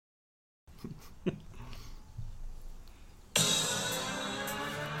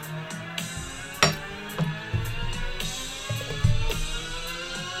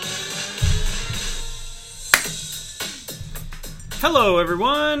Hello,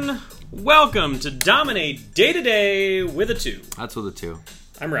 everyone. Welcome to Dominate Day to Day with a 2. That's with a 2.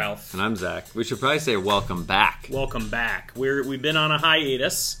 I'm Ralph. And I'm Zach. We should probably say welcome back. Welcome back. We've been on a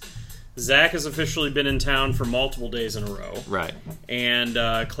hiatus. Zach has officially been in town for multiple days in a row. Right. And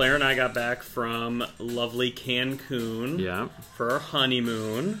Claire and I got back from lovely Cancun for our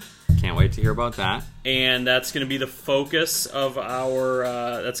honeymoon. Can't wait to hear about that. And that's going to be the focus of our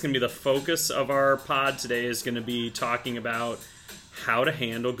pod today. Is going to be talking about how to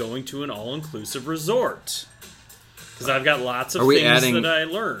handle going to an all-inclusive resort. Because I've got lots of things that I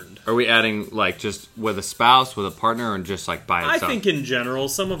learned. Are we adding, like, just with a spouse, with a partner, or just, like, by itself? I think in general,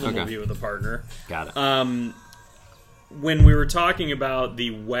 some of them will be with a partner. Got it. When we were talking about the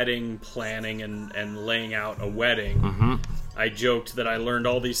wedding planning and laying out a wedding, I joked that I learned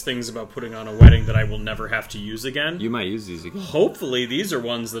all these things about putting on a wedding that I will never have to use again. You might use these again. Hopefully, these are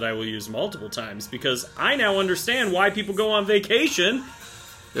ones that I will use multiple times, because I now understand why people go on vacation.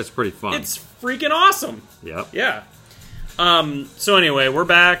 It's pretty fun. It's freaking awesome. Yep. Yeah. So anyway, we're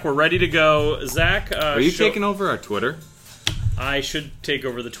back. We're ready to go. Zach, are you taking over our Twitter? I should take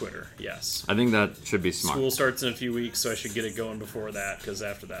over the Twitter, yes. I think that should be smart. School starts in a few weeks, so I should get it going before that, because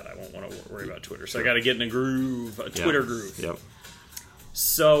after that I won't want to worry about Twitter. So I got to get in a groove, a Twitter groove. Yep.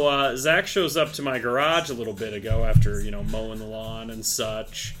 So Zach shows up to my garage a little bit ago after, mowing the lawn and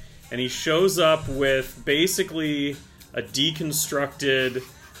such, and he shows up with basically a deconstructed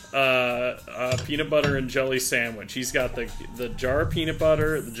peanut butter and jelly sandwich. He's got the jar of peanut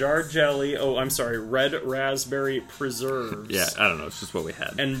butter, the jar of jelly, red raspberry preserves. Yeah, I don't know, it's just what we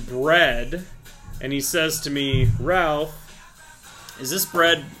had. And bread, and he says to me, Ralph, is this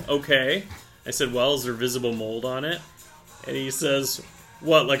bread okay? I said, well, is there visible mold on it? And he says,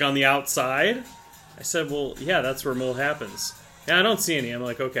 what, like on the outside? I said, well, yeah, that's where mold happens. Yeah, I don't see any. I'm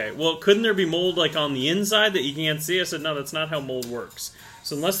like, okay, well, couldn't there be mold like on the inside that you can't see? I said, no, that's not how mold works.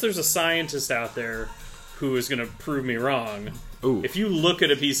 So unless there's a scientist out there who is going to prove me wrong, if you look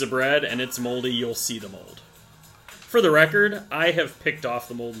at a piece of bread and it's moldy, you'll see the mold. For the record, I have picked off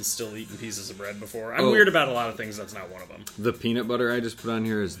the mold and still eaten pieces of bread before. I'm weird about a lot of things. That's not one of them. The peanut butter I just put on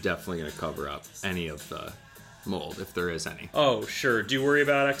here is definitely going to cover up any of the mold, if there is any. Oh, sure. Do you worry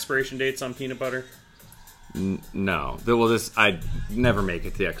about expiration dates on peanut butter? No. Well, I never make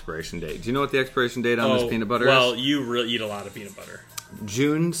it to the expiration date. Do you know what the expiration date on this peanut butter is? Well, you really eat a lot of peanut butter.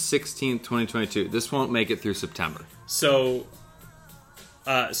 June 16th, 2022. This won't make it through September. So,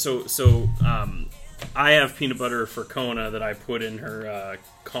 I have peanut butter for Kona that I put in her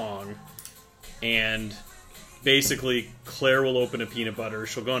Kong, and basically Claire will open a peanut butter.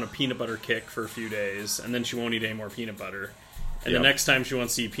 She'll go on a peanut butter kick for a few days, and then she won't eat any more peanut butter. And the next time she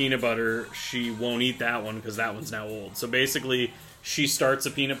wants to eat peanut butter, she won't eat that one because that one's now old. So basically, she starts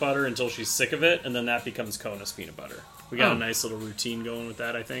a peanut butter until she's sick of it, and then that becomes Kona's peanut butter. We got a nice little routine going with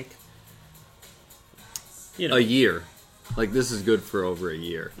that, I think. A year. Like, this is good for over a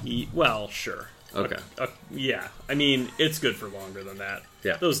year. Well, sure. Okay. Yeah. I mean, it's good for longer than that.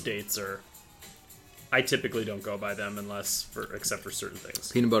 Yeah. Those dates are... I typically don't go by them except for certain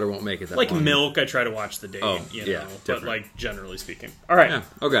things. Peanut butter won't make it that like long. Milk, I try to watch the date, different. But, like, generally speaking. All right. Yeah,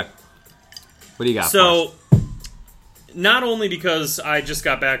 okay. What do you got So, not only because I just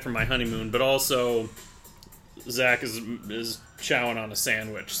got back from my honeymoon, but also... Zach is chowing on a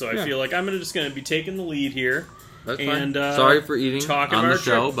sandwich, so I feel like I'm just going to be taking the lead here. That's fine. Sorry for eating on the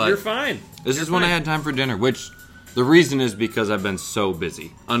show, trip. but you're fine. This is when I had time for dinner, which the reason is because I've been so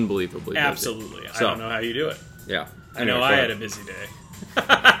busy, unbelievably busy. Absolutely, I don't know how you do it. Yeah, I know I had a busy day.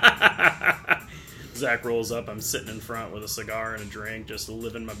 Zach rolls up. I'm sitting in front with a cigar and a drink, just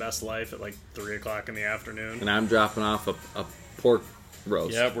living my best life at like 3 o'clock in the afternoon. And I'm dropping off a pork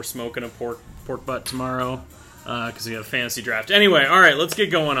roast. Yeah, we're smoking a pork butt tomorrow. Because we have a fancy draft. Anyway, all right, let's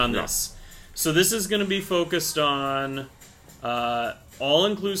get going on this. So this is going to be focused on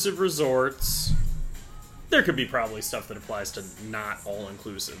all-inclusive resorts. There could be probably stuff that applies to not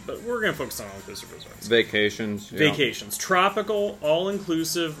all-inclusive, but we're going to focus on all-inclusive resorts. Vacations. Vacations. Tropical,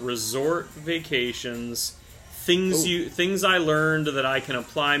 all-inclusive resort vacations. Things I learned that I can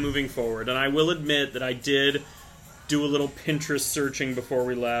apply moving forward. And I will admit that I did do a little Pinterest searching before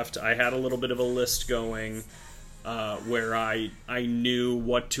we left. I had a little bit of a list going. Where I knew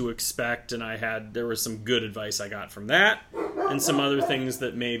what to expect, and there was some good advice I got from that, and some other things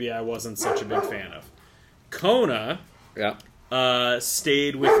that maybe I wasn't such a big fan of. Kona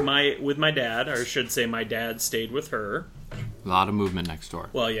stayed with my dad, or I should say my dad stayed with her. A lot of movement next door.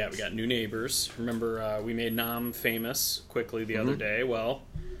 Well, yeah, we got new neighbors. Remember, we made Nam famous quickly the other day. Well,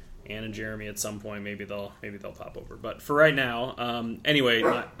 Ann and Jeremy at some point maybe they'll pop over. But for right now, anyway,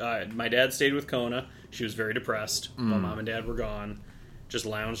 my dad stayed with Kona. She was very depressed while Mom and Dad were gone. Just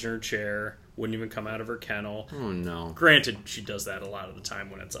lounged in her chair. Wouldn't even come out of her kennel. Oh no! Granted, she does that a lot of the time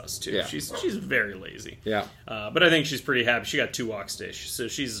when it's us too. Yeah. She's very lazy. Yeah. But I think she's pretty happy. She got 2 walks today, so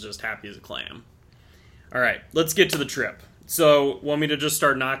she's just happy as a clam. All right, let's get to the trip. So, want me to just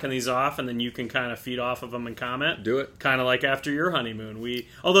start knocking these off, and then you can kind of feed off of them and comment? Do it. Kind of like after your honeymoon.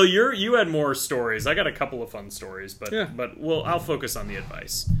 Although you had more stories. I got a couple of fun stories, but I'll focus on the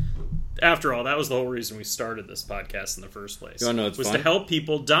advice. After all, that was the whole reason we started this podcast in the first place. You want to know what's fun? To help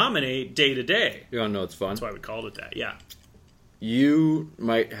people dominate day to day. You want to know what's fun? That's why we called it that, yeah. You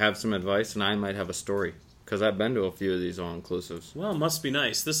might have some advice, and I might have a story. Because I've been to a few of these all-inclusives. Well, it must be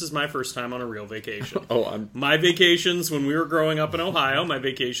nice. This is my first time on a real vacation. My vacations, when we were growing up in Ohio, my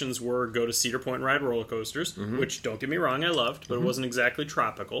vacations were go to Cedar Point and ride roller coasters, which, don't get me wrong, I loved, but it wasn't exactly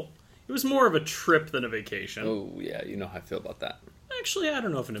tropical. It was more of a trip than a vacation. Oh, yeah, you know how I feel about that. Actually, I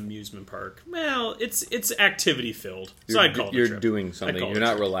don't know if an amusement park. Well, it's activity-filled, so I'd call it a trip. You're doing something. You're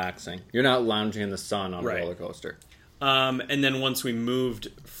not relaxing. You're not lounging in the sun on a roller coaster. And then once we moved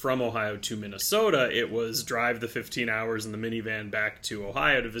from Ohio to Minnesota, it was drive the 15 hours in the minivan back to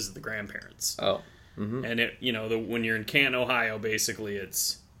Ohio to visit the grandparents. Oh. And when you're in Canton, Ohio, basically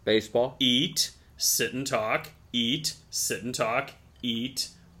it's baseball, eat, sit and talk, eat, sit and talk, eat,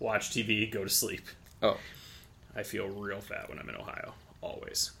 watch TV, go to sleep. Oh. I feel real fat when I'm in Ohio,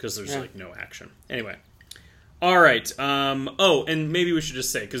 always, because there's no action. Anyway. All right. And maybe we should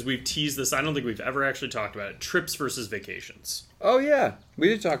just say, because we've teased this, I don't think we've ever actually talked about it, trips versus vacations. Oh, yeah. We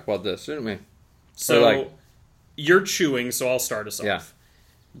did talk about this, didn't we? So, you're chewing, so I'll start us off.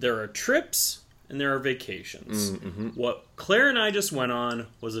 There are trips and there are vacations. What Claire and I just went on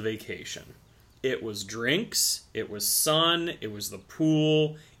was a vacation. It was drinks, it was sun, it was the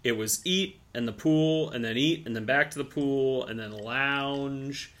pool, it was eat and the pool, and then eat, and then back to the pool, and then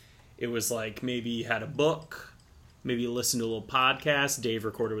lounge. It was like maybe you had a book, maybe you listened to a little podcast. Dave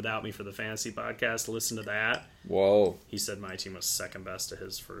recorded without me for the fantasy podcast. Listen to that. Whoa. He said my team was second best to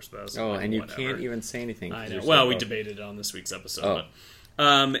his first best. Oh, and you can't even say anything. I know. Well, we debated it on this week's episode.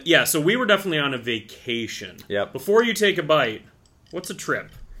 But, so we were definitely on a vacation. Yep. Before you take a bite, what's a trip?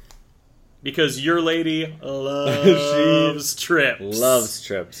 Because your lady loves trips. Loves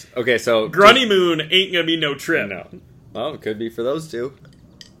trips. Okay, so... Grunny Moon ain't gonna be no trip. No. Well, it could be for those two.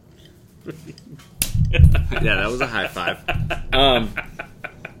 Yeah, that was a high five.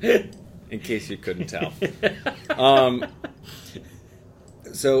 In case you couldn't tell.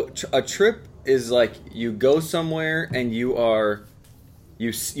 So a trip is like you go somewhere and you are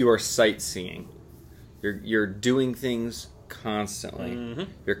sightseeing. You're doing things constantly.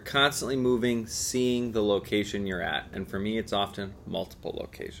 You're constantly moving, seeing the location you're at. And for me, it's often multiple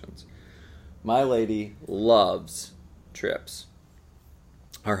locations. My lady loves trips.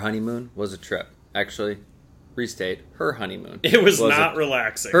 Our honeymoon was a trip. Actually, restate, her honeymoon. It was not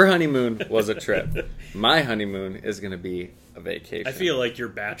relaxing. Her honeymoon was a trip. My honeymoon is going to be a vacation. I feel like your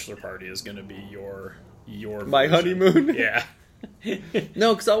bachelor party is going to be your My honeymoon? Yeah.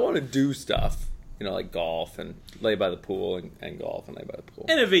 No, because I want to do stuff. Like golf and lay by the pool and golf and lay by the pool.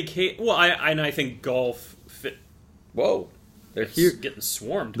 And a vacation. Well, I think golf fit. Whoa. They're here. Getting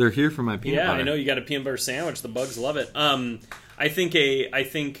swarmed. They're here for my peanut butter. Yeah, I know you got a peanut butter sandwich. The bugs love it. I think a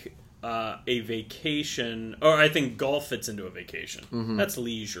vacation, or I think golf fits into a vacation. That's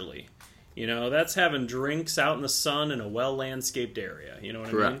leisurely. That's having drinks out in the sun in a well-landscaped area. You know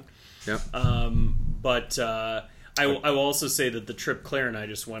what I mean? Yep. But I will also say that the trip Claire and I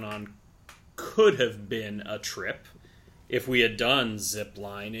just went on could have been a trip if we had done zip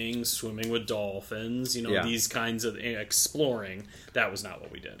lining, swimming with dolphins, these kinds of exploring. That was not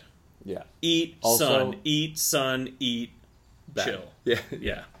what we did. Yeah. Eat, sun, eat, chill.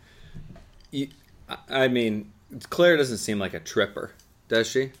 Yeah. I mean, Claire doesn't seem like a tripper, does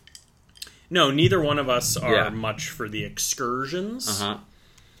she? No, neither one of us are much for the excursions.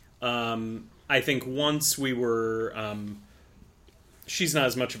 I think once we were... she's not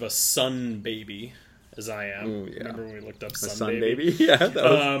as much of a sun baby as I am. Ooh, yeah. Remember when we looked up sun baby?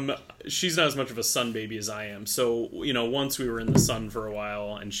 Yeah. She's not as much of a sun baby as I am. So, once we were in the sun for a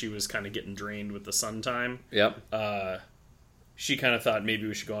while and she was kind of getting drained with the sun time. Yep. She kind of thought maybe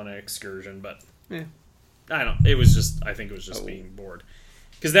we should go on an excursion, but yeah. I think it was just being bored.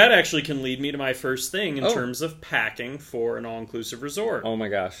 Because that actually can lead me to my first thing in terms of packing for an all-inclusive resort. Oh my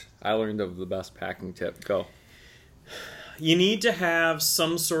gosh. I learned of the best packing tip. Go. You need to have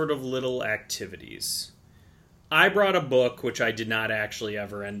some sort of little activities. I brought a book, which I did not actually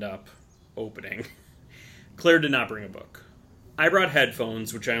ever end up opening. Claire did not bring a book. I brought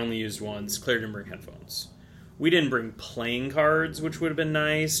headphones, which I only used once. Claire didn't bring headphones. We didn't bring playing cards, which would have been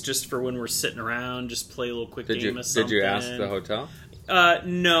nice, just for when we're sitting around, just play a little quick game of something. Did you ask the hotel?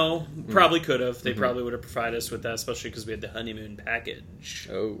 No, probably could have. They probably would have provided us with that, especially because we had the honeymoon package.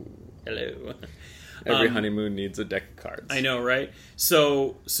 Oh. Hello. Every honeymoon needs a deck of cards. I know, right?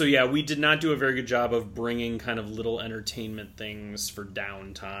 So yeah, we did not do a very good job of bringing kind of little entertainment things for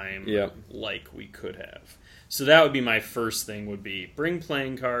downtime like we could have. So that would be my first thing, would be bring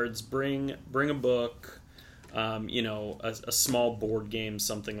playing cards, bring a book, a small board game,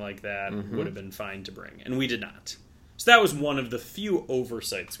 something like that would have been fine to bring. And we did not. So that was one of the few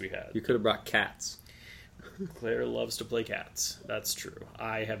oversights we had. You could have brought cats. Claire loves to play cats. That's true.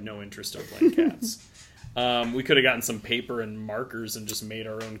 I have no interest in playing cats. We could have gotten some paper and markers and just made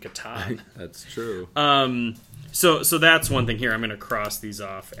our own Catan. That's true. So that's one thing here. I'm going to cross these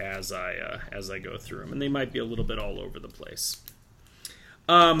off as I go through them, and they might be a little bit all over the place.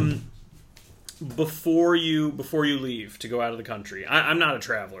 Before you leave to go out of the country, I'm not a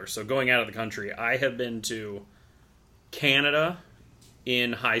traveler, so going out of the country, I have been to Canada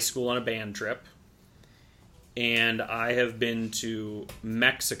in high school on a band trip. And I have been to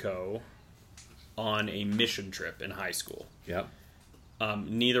Mexico on a mission trip in high school. Yep.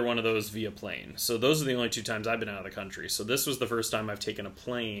 Neither one of those via plane. So those are the only 2 times I've been out of the country. So this was the first time I've taken a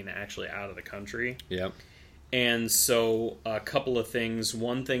plane actually out of the country. Yep. And so a couple of things.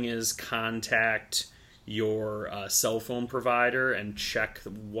 One thing is contact your cell phone provider and check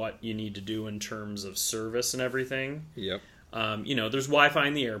what you need to do in terms of service and everything. Yep. There's Wi-Fi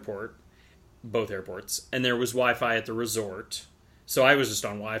in the airport. Both airports, and there was Wi-Fi at the resort, so I was just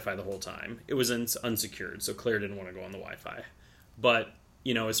on Wi-Fi the whole time. It was unsecured, so Claire didn't want to go on the Wi-Fi. But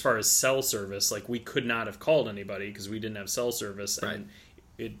as far as cell service, like, we could not have called anybody because we didn't have cell service, and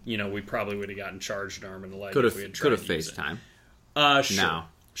it we probably would have gotten charged an arm and a leg if we had tried to use it. FaceTime.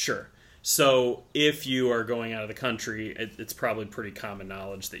 Sure. So if you are going out of the country, it's probably pretty common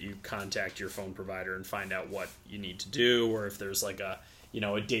knowledge that you contact your phone provider and find out what you need to do, or if there's like a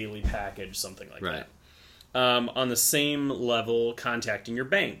daily package, something like that. On the same level, contacting your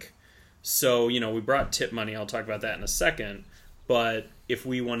bank. So, we brought tip money. I'll talk about that in a second. But if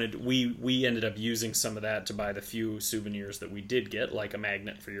we wanted, we ended up using some of that to buy the few souvenirs that we did get, like a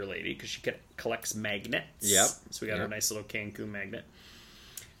magnet for your lady, because she collects magnets. Yep. So we got her nice little Cancun magnet.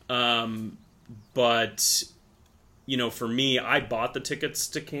 But, for me, I bought the tickets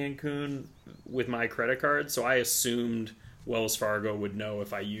to Cancun with my credit card, so I assumed Wells Fargo would know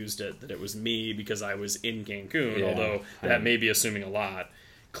if I used it that it was me because I was in Cancun, although that may be assuming a lot.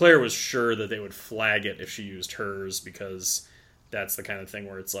 Claire was sure that they would flag it if she used hers because that's the kind of thing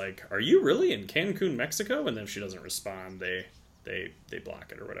where it's like, are you really in Cancun, Mexico? And then if she doesn't respond, they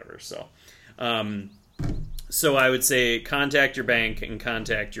block it or whatever. So I would say contact your bank and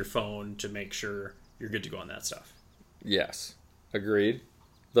contact your phone to make sure you're good to go on that stuff. Yes. Agreed.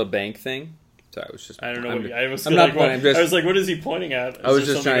 The bank thing? Sorry, I don't know. I was like, what is he pointing at? I was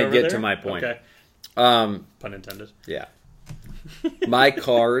just trying to get to my point. Okay. Pun intended. Yeah. My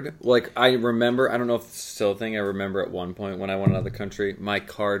card, I remember, I don't know if it's still a thing, I remember at one point when I went out of the country, my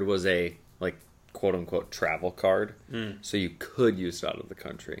card was a, quote-unquote travel card, so you could use it out of the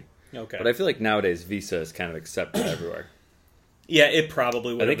country. Okay. But I feel like nowadays Visa is kind of accepted everywhere. Yeah, it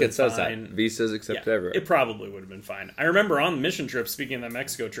probably would have been fine. I think it says that. Visa is accepted everywhere. It probably would have been fine. I remember on the mission trip, speaking of that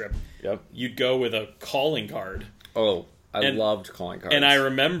Mexico trip, you'd go with a calling card. Oh, I loved calling cards. And I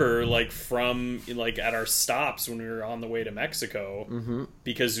remember, at our stops when we were on the way to Mexico,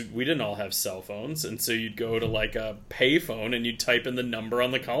 because we didn't all have cell phones, and so you'd go to, a payphone, and you'd type in the number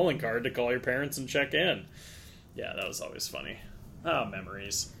on the calling card to call your parents and check in. Yeah, that was always funny. Oh,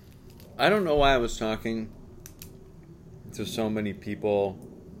 memories. I don't know why I was talking to so many people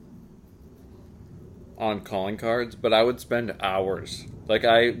on calling cards, but I would spend hours.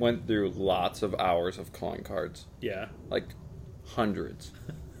 I went through lots of hours of calling cards. Yeah. Hundreds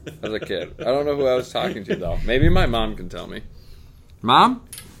as a kid. I don't know who I was talking to, though. Maybe my mom can tell me. Mom?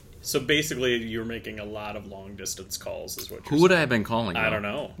 So basically, you're making a lot of long-distance calls, is what you're saying. Who would I have been calling? I don't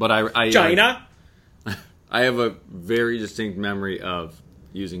know. But I China? I have a very distinct memory of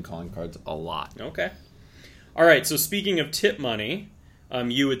using calling cards a lot. Okay. All right, so speaking of tip money,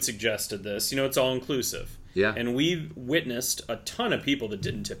 you had suggested this. It's all-inclusive. Yeah. And we've witnessed a ton of people that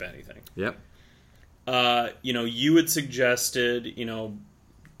didn't tip anything. Yep. You had suggested,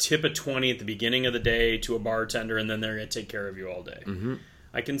 tip a 20 at the beginning of the day to a bartender, and then they're going to take care of you all day. Mm-hmm.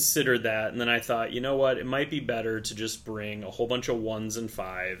 I considered that, and then I thought, you know what? It might be better to just bring a whole bunch of 1s and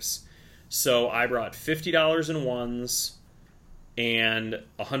 5s So I brought $50 in ones and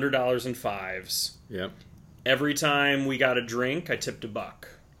 $100 in fives. Yep. Every time we got a drink, I tipped $1.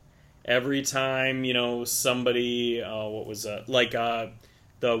 Every time, somebody, the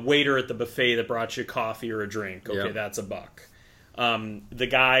waiter at the buffet that brought you coffee or a drink, okay, that's $1. The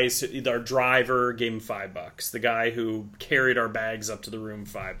guys, our driver gave him $5. The guy who carried our bags up to the room,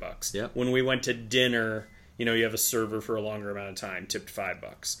 $5. Yep. When we went to dinner, you have a server for a longer amount of time, tipped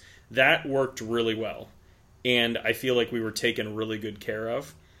 $5. That worked really well. And I feel like we were taken really good care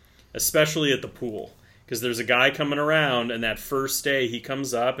of, especially at the pool. Because there's a guy coming around, and that first day he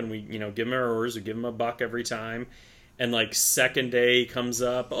comes up, and we, give him our orders. We give him $1 every time. And, second day he comes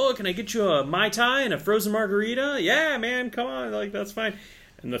up, oh, can I get you a Mai Tai and a frozen margarita? Yeah, man, come on. That's fine.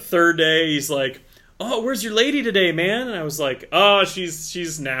 And the third day he's like, oh, where's your lady today, man? And I was like, oh,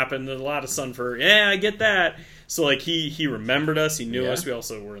 she's napping. There's a lot of sun for her. Yeah, I get that. So, he remembered us. He knew us. We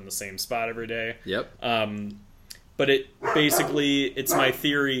also were in the same spot every day. Yep. But it's my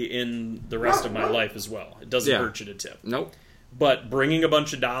theory in the rest of my life as well. It doesn't hurt you to tip. Nope. But bringing a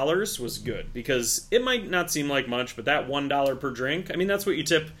bunch of dollars was good because it might not seem like much, but that $1 per drink, that's what you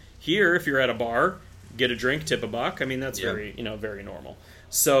tip here if you're at a bar. Get a drink, tip $1. That's very, very normal.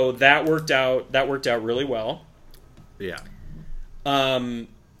 So that worked out really well. Yeah.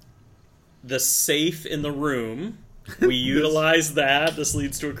 The safe in the room, we utilized that. This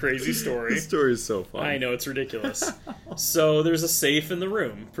leads to a crazy story. This story is so fun. I know, it's ridiculous. So there's a safe in the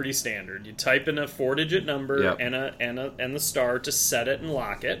room, pretty standard. You type in a 4-digit number and the star to set it and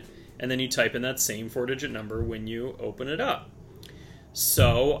lock it, and then you type in that same 4-digit number when you open it up.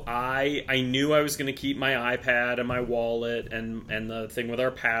 So I knew I was going to keep my iPad and my wallet and the thing with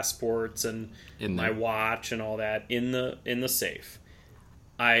our passports and my watch and all that in the safe.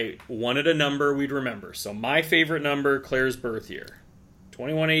 I wanted a number we'd remember. So my favorite number, Claire's birth year,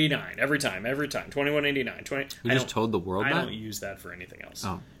 2189. Every time, 2189. You just told the world that? I don't use that for anything else.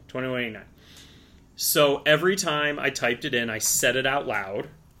 Oh. 2189. So every time I typed it in, I said it out loud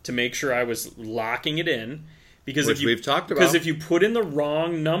to make sure I was locking it in. Because we've talked about. Because if you put in the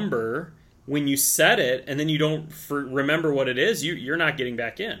wrong number when you set it and then you don't remember what it is, you're not getting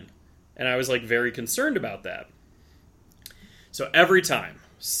back in. And I was very concerned about that. So every time,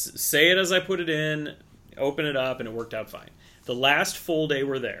 say it as I put it in, open it up, and it worked out fine. The last full day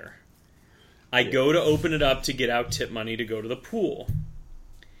we're there, I go to open it up to get out tip money to go to the pool.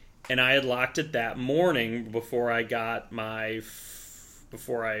 And I had locked it that morning before I put my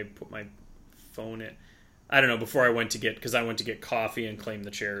phone in. I don't know, before I went to get coffee and claim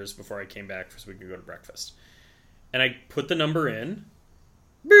the chairs before I came back so we could go to breakfast. And I put the number in.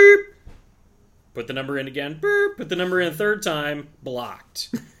 Beep. Put the number in again. Beep. Put the number in a third time.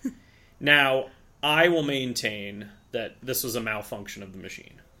 Blocked. Now, I will maintain that this was a malfunction of the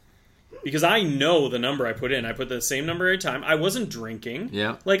machine. Because I know the number I put in. I put the same number every time. I wasn't drinking.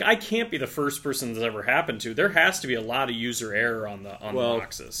 Yeah. I can't be the first person that's ever happened to. There has to be a lot of user error on the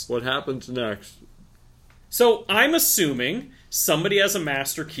boxes. What happens next? So I'm assuming somebody has a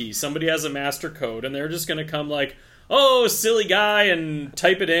master key, somebody has a master code, and they're just going to come oh, silly guy, and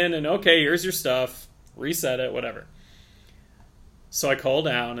type it in, and okay, here's your stuff, reset it, whatever. So I call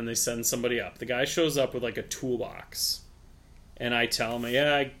down, and they send somebody up. The guy shows up with a toolbox, and I tell him,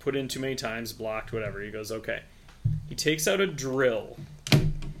 yeah, I put in too many times, blocked, whatever. He goes, okay. He takes out a drill,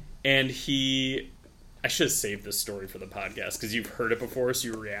 and I should have saved this story for the podcast, because you've heard it before, so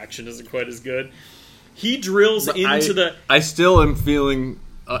your reaction isn't quite as good. He drills into I still am feeling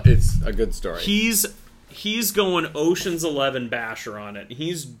it's a good story. He's going Ocean's 11 basher on it.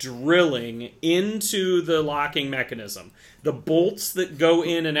 He's drilling into the locking mechanism. The bolts that go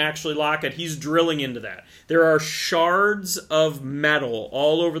in and actually lock it, he's drilling into that. There are shards of metal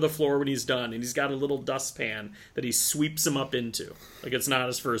all over the floor when he's done, and he's got a little dustpan that he sweeps them up into. It's not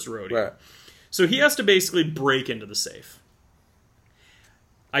his first rodeo. Right. So he has to basically break into the safe.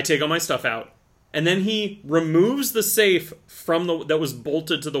 I take all my stuff out. And then he removes the safe that was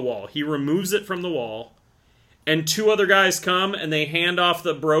bolted to the wall. He removes it from the wall. And two other guys come and they hand off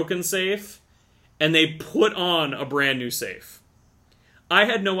the broken safe. And they put on a brand new safe. I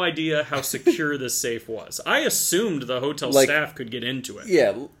had no idea how secure this safe was. I assumed the hotel staff could get into it.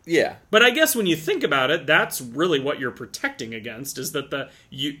 Yeah. But I guess when you think about it, that's really what you're protecting against. Is that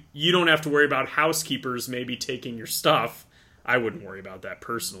you don't have to worry about housekeepers maybe taking your stuff. I wouldn't worry about that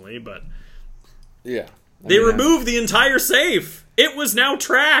personally, but... Yeah. They removed the entire safe. It was now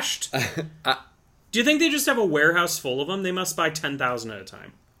trashed. Do you think they just have a warehouse full of them? They must buy 10,000 at a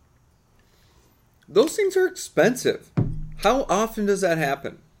time. Those things are expensive. How often does that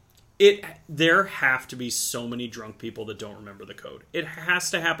happen? There have to be so many drunk people that don't remember the code. It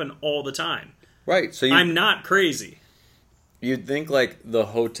has to happen all the time. Right. So I'm not crazy. You'd think like the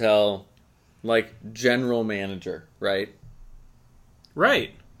hotel, like general manager, right?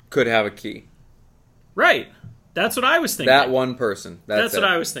 Right. Could have a key. Right. That's what I was thinking. That one person. That's what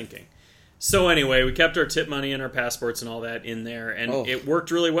I was thinking. So anyway, we kept our tip money and our passports and all that in there, and it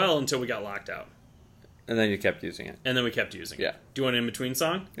worked really well until we got locked out. And then you kept using it. And then we kept using it. Yeah. Do you want an in-between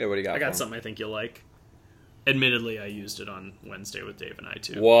song? Yeah, what do you got? I got something I think you'll like. Admittedly, I used it on Wednesday with Dave and I,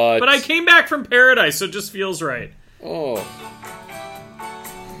 too. What? But I came back from paradise, so it just feels right. Oh.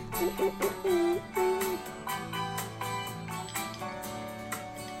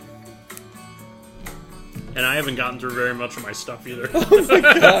 And I haven't gotten through very much of my stuff either. Oh my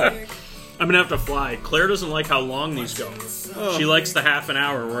God. I'm going to have to fly. Claire doesn't like how long these go. Oh. She likes the half an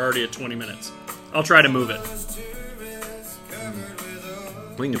hour. We're already at 20 minutes. I'll try to move it.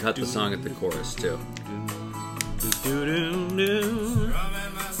 We can cut the song at the chorus, too.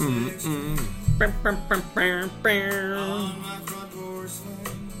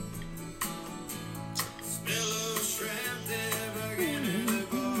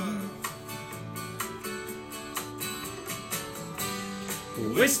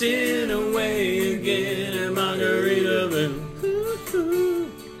 Wasting away again in Margaritaville.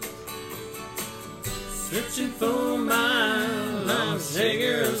 Searching for my lost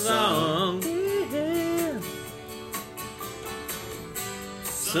singer song.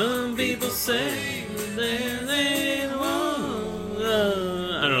 Some people say that they won't.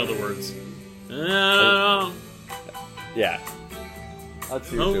 I don't know the words. I don't know. Yeah. That's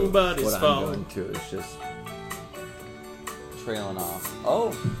Nobody's what fault. I'm doing too. It's just trailing off.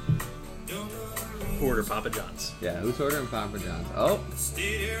 Oh. Who ordered Papa John's? Yeah, who's ordering Papa John's? Oh.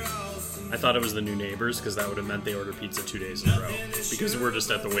 I thought it was the new neighbors because that would have meant they ordered pizza 2 days in a row. Because we're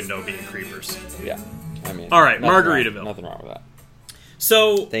just at the window being creepers. Yeah. I mean. All right, Margaritaville. Nothing wrong with that.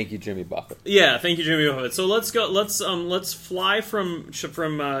 So thank you, Jimmy Buffett. Yeah, thank you, Jimmy Buffett. So let's go. Let's fly from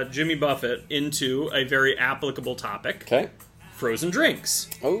Jimmy Buffett into a very applicable topic. Okay. Frozen drinks.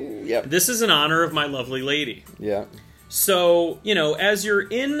 Oh, yeah. This is in honor of my lovely lady. Yeah. So as you're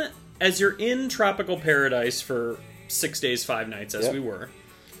in tropical paradise for 6 days, 5 nights, as we were,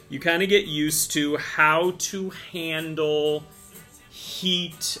 you kind of get used to how to handle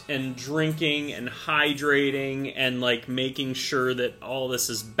heat and drinking and hydrating and like making sure that all this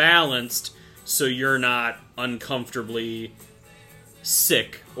is balanced so you're not uncomfortably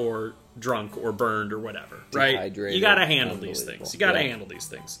sick or drunk or burned or whatever, right? Dehydrated. You gotta handle these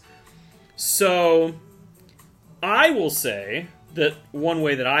things. So I will say that one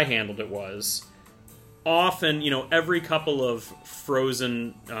way that I handled it was often, every couple of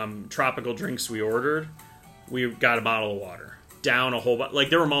frozen tropical drinks we ordered, we got a bottle of water. Down a whole like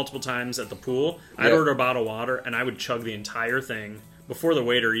there were multiple times at the pool I'd order a bottle of water and I would chug the entire thing before the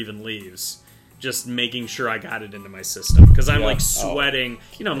waiter even leaves, just making sure I got it into my system because I'm like sweating.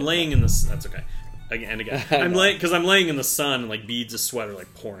 I'm laying in the that's okay again I'm laying in the sun and like beads of sweat are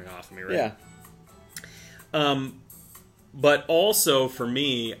like pouring off of me, right? But also for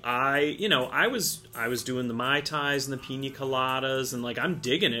me, I was doing the Mai Tais and the Pina Coladas, and like I'm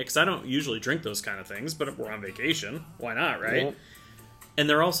digging it because I don't usually drink those kind of things, but we're on vacation, why not, right? Yeah. And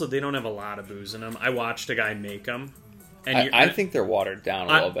they don't have a lot of booze in them. I watched a guy make them, and I think they're watered down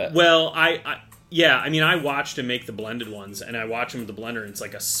a little bit. Well, I watched him make the blended ones, and I watch him with the blender, and it's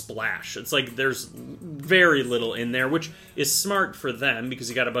like a splash. It's like there's very little in there, which is smart for them because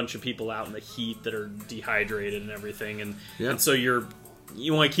you got a bunch of people out in the heat that are dehydrated and everything, and so you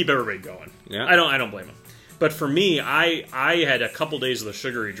want to keep everybody going. Yeah. I don't blame them. But for me, I had a couple days of the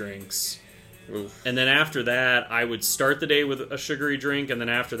sugary drinks. Oof. And then after that, I would start the day with a sugary drink, and then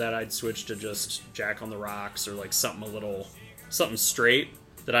after that, I'd switch to just Jack on the Rocks or like something straight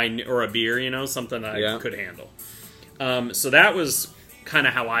or a beer, something that I could handle. So that was kind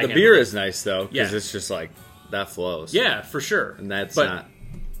of how I handled it. The beer is nice though, because it's just like that flows. Yeah, for sure. And not.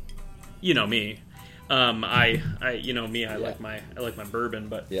 You know me. I like my bourbon,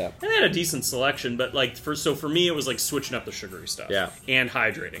 but and I had a decent selection. But like for me, it was like switching up the sugary stuff, and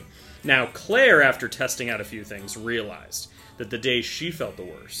hydrating. Now Claire, after testing out a few things, realized that the day she felt the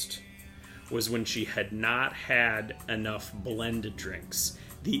worst was when she had not had enough blended drinks.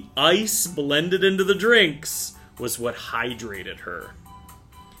 The ice blended into the drinks was what hydrated her.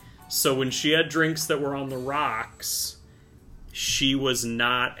 So when she had drinks that were on the rocks, she was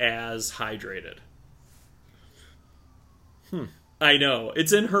not as hydrated. I know.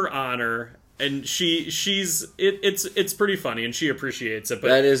 It's in her honor, and it's pretty funny, and she appreciates it.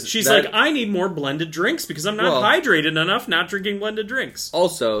 But she's that, like, I need more blended drinks because I'm not hydrated enough not drinking blended drinks.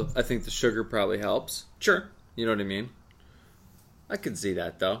 Also, I think the sugar probably helps. Sure. You know what I mean? I could see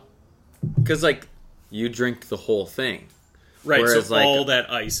that, though. Because, like, you drink the whole thing. Right, whereas, so all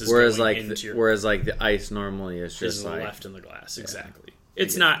that ice is going into your... Whereas, like, the ice normally is just like... left in the glass, exactly.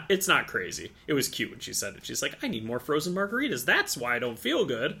 It's not crazy. It was cute when she said it. She's like, I need more frozen margaritas. That's why I don't feel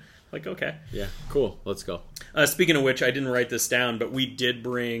good. Like, okay. Yeah, cool. Let's go. Speaking of which, I didn't write this down, but we did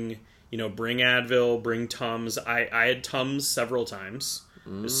bring Advil, bring Tums. I had Tums several times.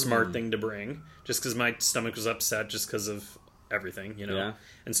 It was a smart thing to bring, just because my stomach was upset just because of everything, Yeah.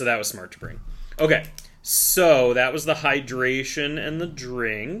 And so that was smart to bring. Okay, so that was the hydration and the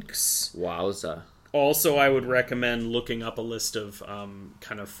drinks. Wowza. Also, I would recommend looking up a list of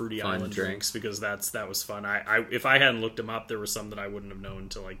kind of fruity Fun island drinks because that was fun. I if I hadn't looked them up, there were some that I wouldn't have known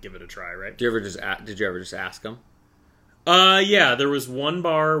to like give it a try. Right? Did you ever just ask them? Yeah. There was one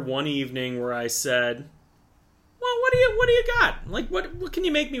bar one evening where I said, "Well, what do you got? Like, what can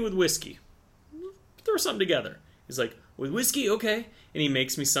you make me with whiskey? Throw something together." He's like, "With whiskey, okay." And he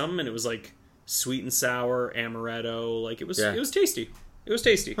makes me some, and it was like sweet and sour amaretto. Like it was tasty. It was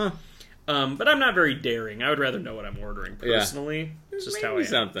tasty. Huh. But I'm not very daring. I would rather know what I'm ordering personally. It's just how I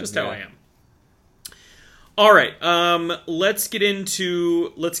am. Just how I am. All right. Let's get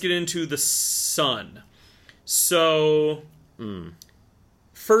into the sun. So,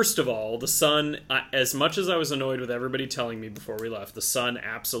 first of all, the sun. As much as I was annoyed with everybody telling me before we left, the sun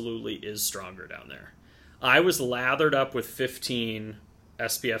absolutely is stronger down there. I was lathered up with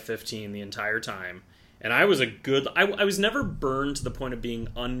SPF 15 the entire time. And I was I was never burned to the point of being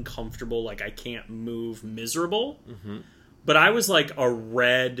uncomfortable, like I can't move, miserable. Mm-hmm. But I was like a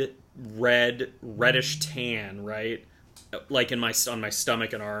reddish tan, right? Like on my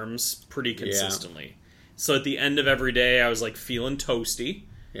stomach and arms pretty consistently. Yeah. So at the end of every day, I was like feeling toasty.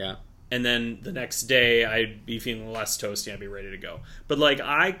 Yeah. And then the next day, I'd be feeling less toasty. I'd be ready to go. But like,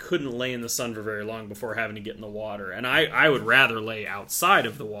 I couldn't lay in the sun for very long before having to get in the water. And I would rather lay outside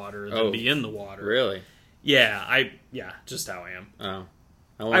of the water than be in the water. Really? Yeah, just how I am.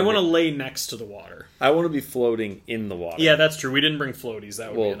 Oh. I want to lay next to the water. I want to be floating in the water. Yeah, that's true. We didn't bring floaties.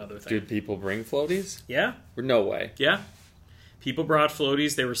 That would be another thing. Did people bring floaties? Yeah. No way. Yeah. People brought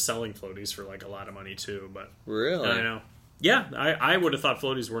floaties. They were selling floaties for like a lot of money too. But really? I know. Yeah, I would have thought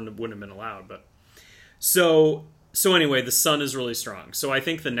floaties wouldn't have been allowed. But so anyway, the sun is really strong. So I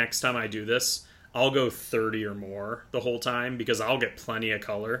think the next time I do this, I'll go 30 or more the whole time because I'll get plenty of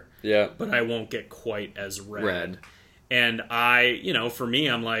color. Yeah. But I won't get quite as red. And for me,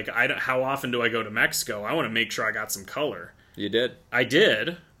 I'm like, how often do I go to Mexico? I want to make sure I got some color. You did? I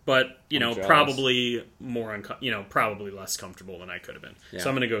did, but, probably probably less comfortable than I could have been. Yeah. So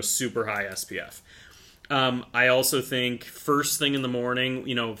I'm going to go super high SPF. I also think first thing in the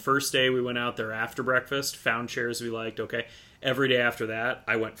morning, first day we went out there after breakfast, found chairs we liked, okay. Every day after that,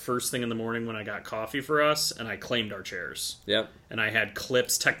 I went first thing in the morning when I got coffee for us, and I claimed our chairs. Yep. And I had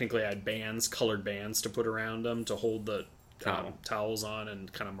clips. Technically, I had bands, colored bands to put around them to hold the towels on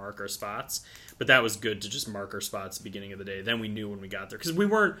and kind of mark our spots. But that was good to just mark our spots at the beginning of the day. Then we knew when we got there. Because we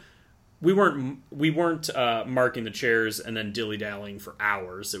weren't marking the chairs and then dilly-dallying for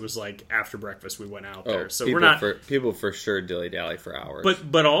hours. It was like after breakfast we went out there. So people for sure dilly-dally for hours.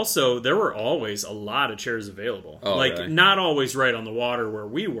 But also there were always a lot of chairs available. Really? Not always right on the water where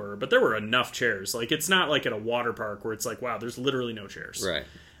we were, but there were enough chairs. Like it's not like at a water park where it's like, wow, there's literally no chairs. Right.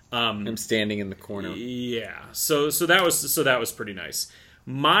 I'm standing in the corner. Yeah. So that was pretty nice.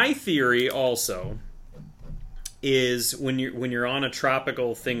 My theory also is when you're on a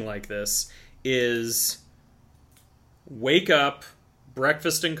tropical thing like this is wake up,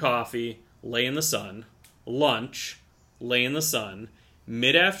 breakfast and coffee, lay in the sun, lunch, lay in the sun,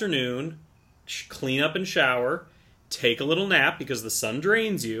 mid-afternoon, clean up and shower, take a little nap because the sun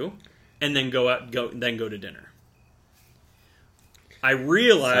drains you, and then go to dinner. I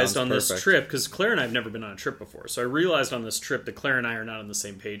realized on this trip, because Claire and I have never been on a trip before, so I realized on this trip that Claire and I are not on the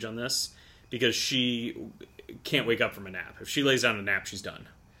same page on this because she can't wake up from a nap. If she lays down a nap, she's done.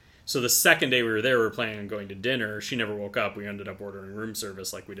 So the second day we were there, we were planning on going to dinner. She never woke up. We ended up ordering room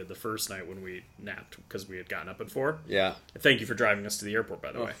service like we did the first night when we napped because we had gotten up at 4. Yeah. Thank you for driving us to the airport,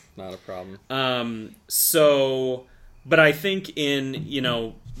 by the way. Not a problem. But I think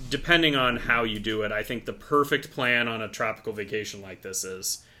depending on how you do it, I think the perfect plan on a tropical vacation like this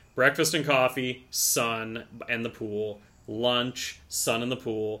is breakfast and coffee, sun and the pool, lunch, sun in the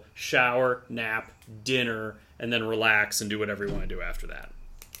pool, shower, nap, dinner, and then relax and do whatever you want to do after that.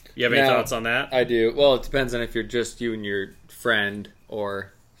 You have any thoughts on that? I do. Well, it depends on if you're just you and your friend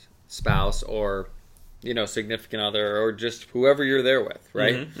or spouse or, significant other or just whoever you're there with,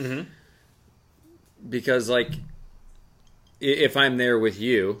 right? Because, like, if I'm there with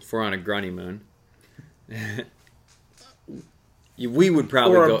you, if we're on a grunny moon, we would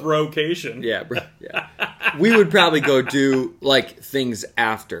probably or go... a brocation. Yeah. We would probably go do, like, things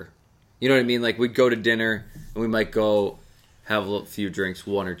after. You know what I mean? Like, we'd go to dinner, and we might go have a few drinks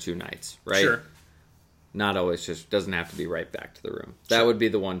 1 or 2 nights, right? Sure. Not always, just doesn't have to be right back to the room. That would be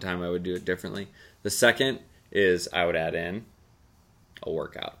the one time I would do it differently. The second is I would add in a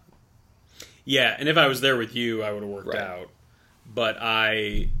workout. Yeah, and if I was there with you, I would have worked out. But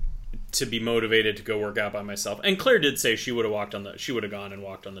to be motivated to go work out by myself. And Claire did say she would have gone and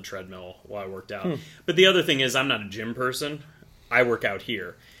walked on the treadmill while I worked out. But the other thing is, I'm not a gym person. I work out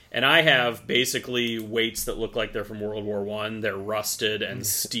here. And I have basically weights that look like they're from World War I. They're rusted and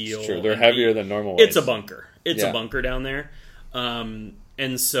steel. It's true. They're heavier than normal weights. It's a bunker. It's a bunker down there.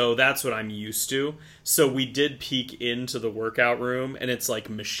 And so that's what I'm used to. So we did peek into the workout room, and it's like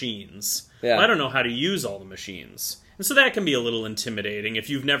machines. Yeah. I don't know how to use all the machines. And so that can be a little intimidating. If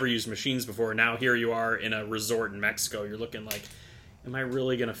you've never used machines before, now here you are in a resort in Mexico, you're looking like, am I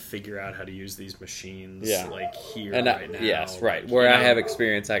really going to figure out how to use these machines like here right now? Yes, right. Where I have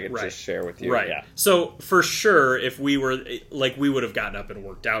experience, I could just share with you. Right. Yeah. So for sure, if we were like, we would have gotten up and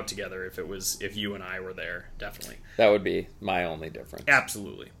worked out together if you and I were there, definitely. That would be my only difference.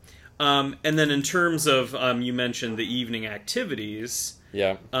 Absolutely. And then in terms of, you mentioned the evening activities.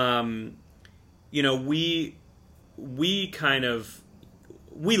 Yeah. We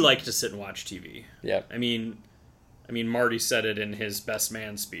like to sit and watch TV. Yeah. I mean, Marty said it in his best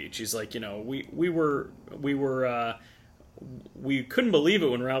man speech. He's like, we couldn't believe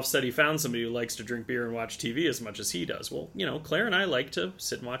it when Ralph said he found somebody who likes to drink beer and watch TV as much as he does. Well, Claire and I like to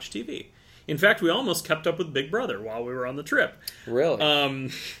sit and watch TV. In fact, we almost kept up with Big Brother while we were on the trip.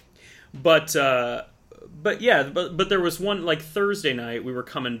 Really? But there was one, like Thursday night, we were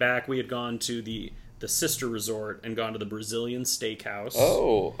coming back. We had gone to the sister resort and gone to the Brazilian steakhouse.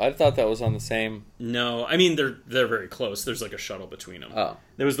 Oh, I thought that was on the same... No, I mean, they're very close. There's like a shuttle between them. Oh.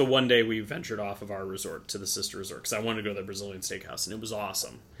 There was the one day we ventured off of our resort to the sister resort because I wanted to go to the Brazilian steakhouse, and it was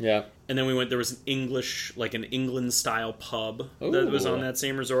awesome. Yeah. And then there was an England-style pub that was on that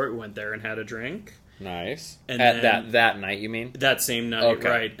same resort. We went there and had a drink. Nice. And that night, you mean? That same night, okay.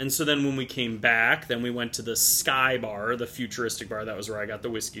 Right. And so then when we came back, then we went to the Sky Bar, the futuristic bar. That was where I got the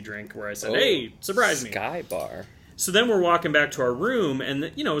whiskey drink, where I said, hey, surprise me. Sky Bar. So then we're walking back to our room, and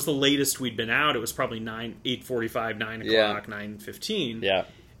it was the latest we'd been out. It was probably 8:45, 9 o'clock, 9:15. Yeah.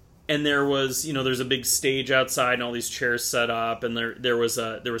 And there was, there's a big stage outside and all these chairs set up, and there was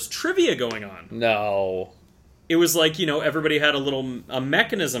trivia going on. No. It was like, everybody had a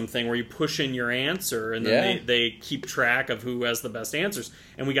mechanism thing where you push in your answer, and then they keep track of who has the best answers.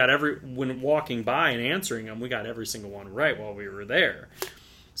 And we got when walking by and answering them, we got every single one right while we were there.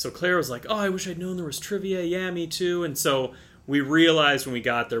 So Claire was like, oh, I wish I'd known there was trivia. Yeah, me too. And so we realized when we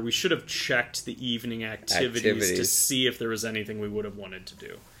got there, we should have checked the evening activities to see if there was anything we would have wanted to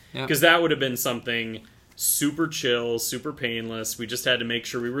do. Because that would have been something super chill, super painless. We just had to make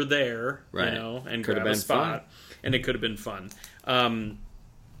sure we were there, and grab a spot. Fun. And it could have been fun. But,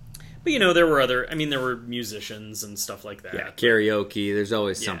 there were musicians and stuff like that. Yeah, karaoke. There's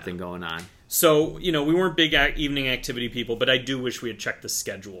always something going on. So, we weren't big evening activity people, but I do wish we had checked the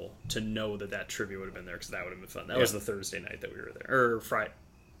schedule to know that trivia would have been there, because that would have been fun. That was the Thursday night that we were there. Or Friday.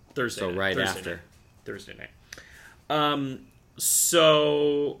 Thursday night. So right Thursday after. Night. Thursday night.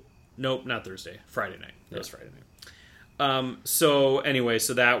 Nope, not Thursday. Friday night. That was Friday night. So anyway,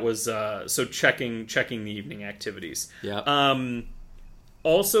 so that was checking the evening activities. Yeah.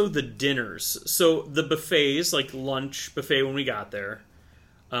 Also the dinners. So the buffets, like lunch buffet when we got there.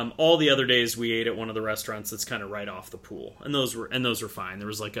 All the other days we ate at one of the restaurants that's kind of right off the pool, and those were fine. There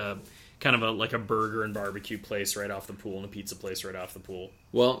was like a kind of a burger and barbecue place right off the pool and a pizza place right off the pool.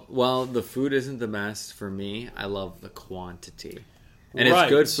 Well, while the food isn't the best for me, I love the quantity. And it's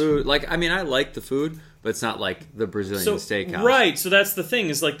good food. Like, I like the food, but it's not like the Brazilian steakhouse. Right, so that's the thing,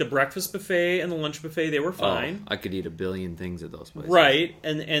 is like the breakfast buffet and the lunch buffet, they were fine. I could eat a billion things at those places. Right,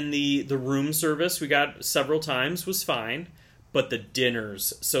 and the room service we got several times was fine, but the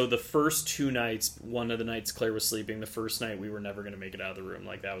dinners, so the first 2 nights, one of the nights Claire was sleeping, the first night we were never going to make it out of the room,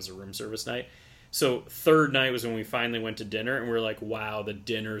 like that was a room service night. So third night was when we finally went to dinner, and we were like, wow, the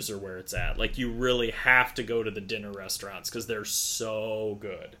dinners are where it's at. Like, you really have to go to the dinner restaurants because they're so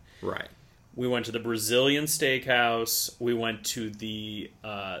good. Right. We went to the Brazilian steakhouse. We went to the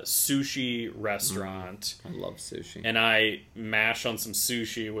sushi restaurant. I love sushi. And I mashed on some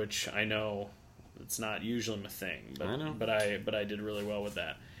sushi, which I know it's not usually my thing. But, I know. But I did really well with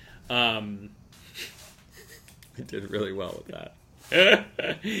that. I did really well with that.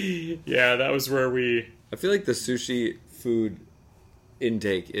 Yeah, that was where we... I feel like the sushi food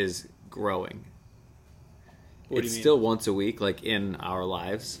intake is growing. What do you It's mean? still once a week, like in our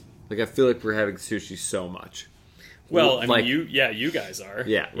lives. Like I feel like we're having sushi so much. Well, I mean, like, you guys are.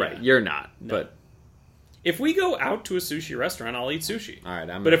 Yeah, right. You're not, but If we go out to a sushi restaurant, I'll eat sushi. all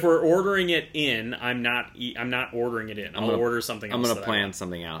right. But if we're ordering it in, I'm not ordering it in. I'll gonna- order something else. I'm gonna that I plan want.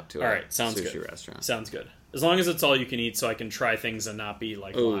 something out to All a right, sounds sushi good. restaurant. Sounds good. As long as it's all you can eat, so I can try things and not be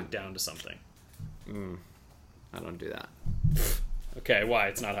like Ooh. locked down to something. I don't do that. Okay, why?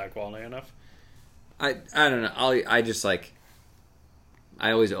 It's not high quality enough. I don't know. I just like.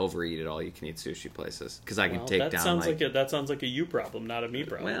 I always overeat at all you can eat sushi places because I can Well, take that down sounds like. that sounds like a you problem, not a me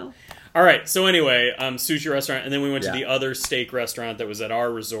problem. Well, All right. So anyway, sushi restaurant, and then we went to Yeah. the other steak restaurant that was at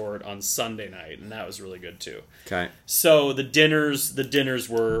our resort on Sunday night, and that was really good too. okay. So the dinners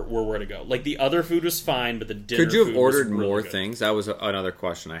were where to go. Like the other food was fine, but the dinner Could you have food was ordered really more good. things? That was another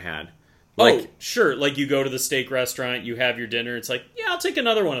question I had. Oh, sure. Like you go to the steak restaurant, you have your dinner. It's like, yeah, I'll take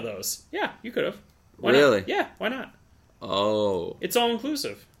another one of those. Yeah, you could have. Why Really? Not? Yeah, why not? Oh, It's all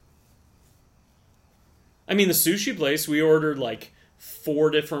inclusive. I mean, the sushi place, we ordered like 4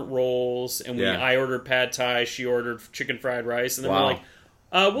 different rolls, and Yeah. I ordered pad thai, she ordered chicken fried rice, and then Wow. we're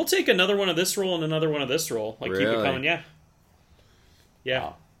like, we'll take another one of this roll and another one of this roll. Like, keep it Really? coming, yeah. Yeah.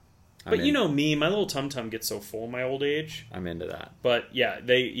 Wow. But I'm you in. know me, my little tum-tum gets so full in my old age. I'm into that. But yeah, in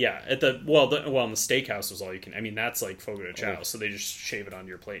the steakhouse was all you can. I mean, that's like fogo de chao, so they just shave it onto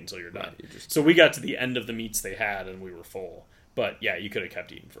your plate until you're done. Right, you just- So we got to the end of the meats they had, and we were full. But yeah, you could have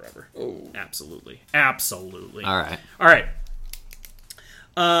kept eating forever. Oh. Absolutely. All right. All right.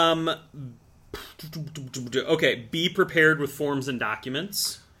 Okay, be prepared with forms and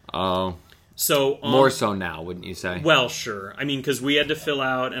documents. Oh, So more so now, wouldn't you say? Well, sure. I mean, because we had to fill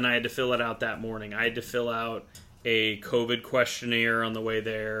out, and I had to fill it out that morning. I had to fill out a COVID questionnaire on the way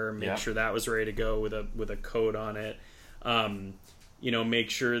there. Make Yeah. sure that was ready to go with a code on it. Make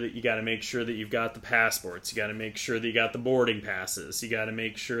sure that you got to make sure that you've got the passports. You got to make sure that you got the boarding passes. You got to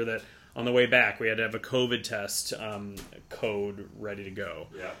make sure that on the way back we had to have a COVID test code ready to go.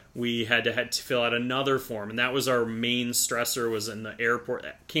 Yeah. We had to fill out another form, and that was our main stressor. Was in the airport,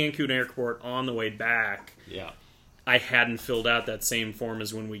 Cancun airport, on the way back. Yeah. I hadn't filled out that same form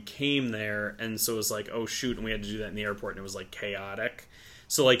as when we came there, and so it was like, oh shoot, and we had to do that in the airport, and it was like chaotic.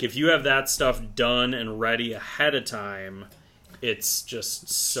 So like if you have that stuff done and ready ahead of time, it's just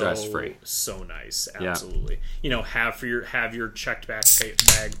so Stress-free. so nice. Yeah. Absolutely. Have your checked bag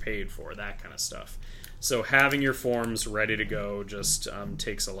paid for, that kind of stuff. So having your forms ready to go just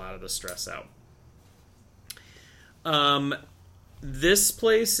takes a lot of the stress out. This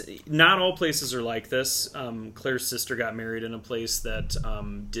place, not all places are like this. Claire's sister got married in a place that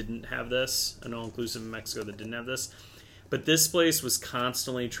didn't have this, an all-inclusive in Mexico that didn't have this. But this place was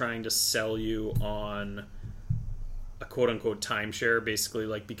constantly trying to sell you on a quote-unquote timeshare, basically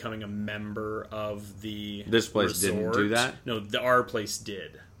like becoming a member of the This place didn't resort. do that? No, our place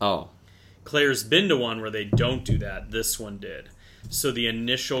did. Oh. Claire's been to one where they don't do that. This one did. So the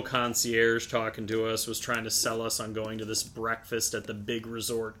initial concierge talking to us was trying to sell us on going to this breakfast at the big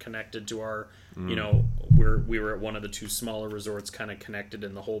resort connected to our, we were at one of the 2 smaller resorts kind of connected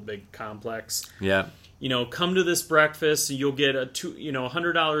in the whole big complex. Yeah. Come to this breakfast. You'll get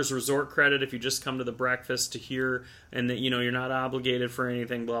 $100 resort credit if you just come to the breakfast to hear, and that you're not obligated for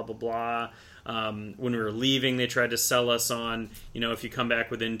anything. Blah blah blah. When we were leaving, they tried to sell us on, if you come back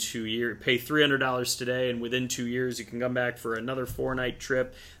within 2 years, pay $300 today, and within 2 years you can come back for another 4-night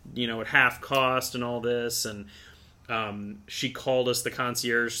trip, at half cost and all this. And she called us, the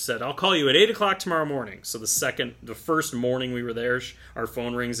concierge said, I'll call you at 8 o'clock tomorrow morning. So the first morning we were there, our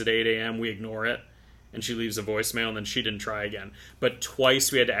phone rings at 8 a.m. We ignore it. And she leaves a voicemail, and then she didn't try again. But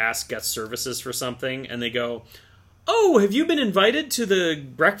twice we had to ask guest services for something, and they go, oh, have you been invited to the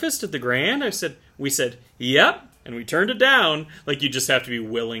breakfast at the Grand? We said, yep, and we turned it down. Like, you just have to be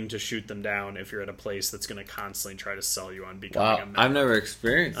willing to shoot them down if you're at a place that's going to constantly try to sell you on becoming a Wow. member. I've never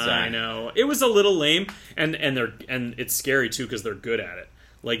experienced that. I know. It was a little lame, and it's scary, too, because they're good at it.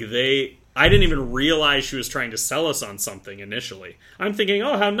 Like, I didn't even realize she was trying to sell us on something initially. I'm thinking,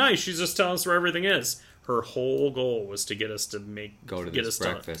 oh, how nice, she's just telling us where everything is. Her whole goal was to get us to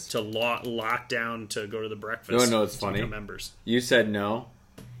breakfast. to lock down to go to the breakfast. No, it's to funny. become members. You said no.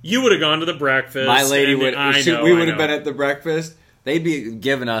 You would have gone to the breakfast. My lady would. We would have been at. at the breakfast. They'd be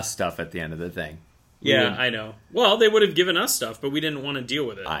giving us stuff at the end of the thing. Yeah, I know. Well, they would have given us stuff, but we didn't want to deal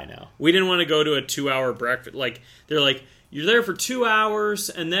with it. I know. We didn't want to go to a 2-hour breakfast. Like, they're like, you're there for 2 hours,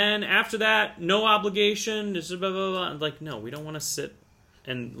 and then after that, no obligation. Blah, blah, blah. Like, no, we don't want to sit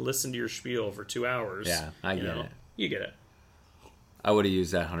and listen to your spiel for 2 hours. Yeah, I get it. You get it. I would have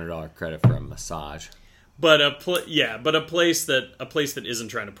used that $100 credit for a massage. But a place that isn't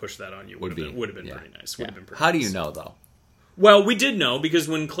trying to push that on you would have been pretty nice. Yeah. Would have been pretty How do nice. you know though? Well, we did know because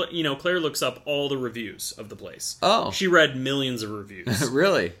when Claire looks up all the reviews of the place. Oh. She read millions of reviews.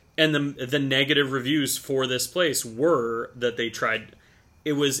 Really? And the negative reviews for this place were that they tried.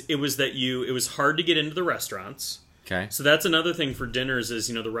 It was hard to get into the restaurants. Okay. So that's another thing for dinners is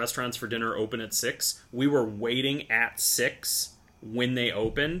the restaurants for dinner open at 6. We were waiting at 6 when they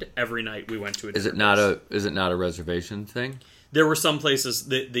opened every night we went to a dinner. Is it not a reservation thing? There were some places.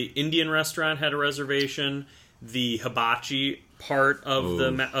 The Indian restaurant had a reservation. The hibachi part of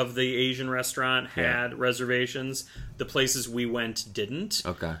the Asian restaurant had reservations. The places we went didn't.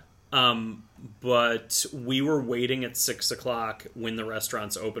 Okay. But we were waiting at 6 o'clock when the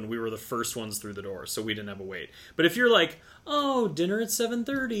restaurants opened. We were the first ones through the door, so we didn't have a wait. But if you're like, oh, dinner at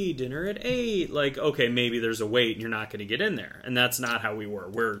 7:30, dinner at 8, like, okay, maybe there's a wait and you're not going to get in there. And that's not how we were.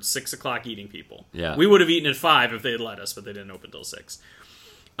 We're 6 o'clock eating people. Yeah. We would have eaten at 5 if they had let us, but they didn't open till 6.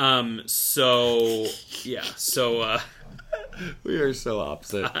 So We are so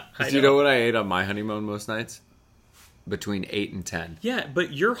opposite. I Do you know what I ate on my honeymoon most nights? Between 8 and 10. yeah,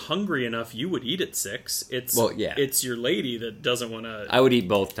 but you're hungry enough. You would eat at 6. It's your lady that doesn't want to. I would eat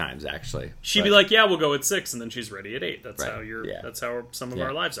both times, actually. She'd be like, "Yeah, we'll go at 6," and then she's ready at 8. That's Right. how Yeah. That's how some of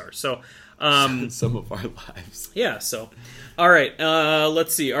our lives are. So, some of our lives. yeah. So, all right.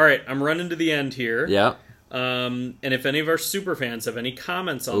 Let's see. All right, I'm running to the end here. Yeah. And if any of our super fans have any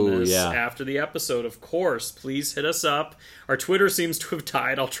comments on this after the episode, of course, please hit us up. Our Twitter seems to have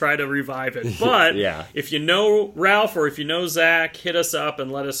died. I'll try to revive it. But if you know Ralph or if you know Zach, hit us up and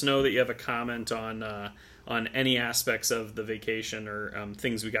let us know that you have a comment on any aspects of the vacation or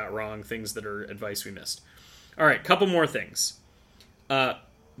things we got wrong, things that are advice we missed. All right, couple more things.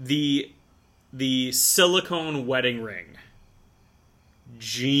 The silicone wedding ring.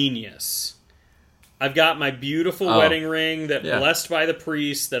 Genius. I've got my beautiful wedding ring that blessed by the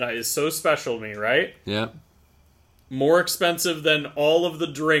priest that is so special to me, right? Yeah. More expensive than all of the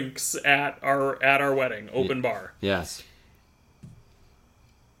drinks at our wedding, open bar. Yes.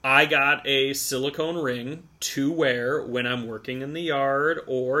 I got a silicone ring to wear when I'm working in the yard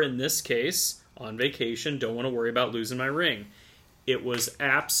or, in this case, on vacation. Don't want to worry about losing my ring. It was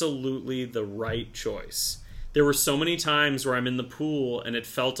absolutely the right choice. There were so many times where I'm in the pool and it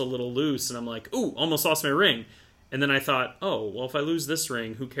felt a little loose and I'm like, ooh, almost lost my ring. And then I thought, oh, well, if I lose this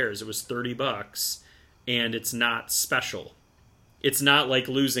ring, who cares? It was $30 and it's not special. It's not like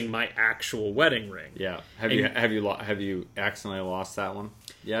losing my actual wedding ring. Yeah. Have you accidentally lost that one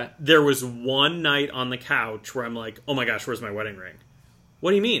yet? There was one night on the couch where I'm like, oh my gosh, where's my wedding ring? What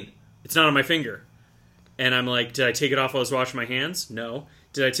do you mean? It's not on my finger. And I'm like, did I take it off while I was washing my hands? No.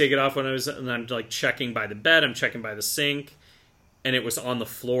 Did I take it off when and I'm like checking by the bed, I'm checking by the sink, and it was on the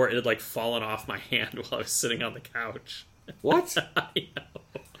floor. It had like fallen off my hand while I was sitting on the couch. What? I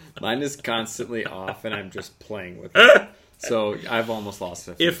know. Mine is constantly off and I'm just playing with it. So I've almost lost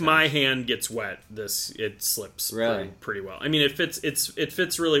it. If my hand gets wet, it slips pretty well. I mean, it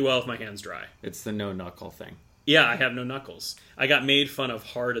fits really well if my hand's dry. It's the no knuckle thing. Yeah, I have no knuckles. I got made fun of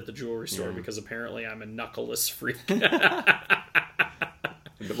hard at the jewelry store because apparently I'm a knuckleless freak.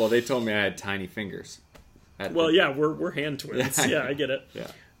 Well, they told me I had tiny fingers. We're hand twins. Yeah, I get it. Yeah.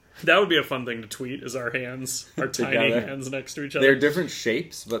 That would be a fun thing to tweet, is our hands, our tiny hands next to each other. They're different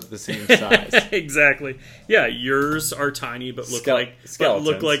shapes, but the same size. Exactly. Yeah, yours are tiny, but look like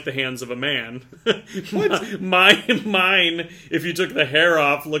the hands of a man. What? Mine, if you took the hair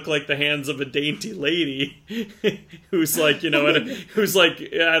off, look like the hands of a dainty lady who's like, who's like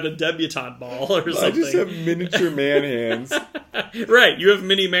at a debutante ball or something. I just have miniature man hands. Right, you have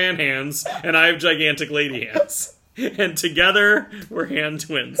mini man hands, and I have gigantic lady hands. And together, we're hand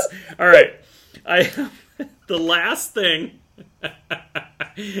twins. All right. The last thing...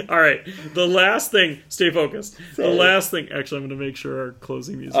 All right. The last thing... Stay focused. Sorry. The last thing... Actually, I'm going to make sure our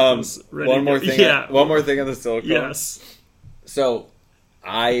closing music is ready. One more thing on the silicone. Yes. So,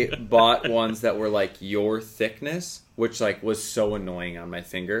 I bought ones that were like your thickness, which like was so annoying on my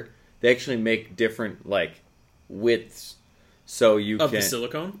finger. They actually make different like widths. So you Of the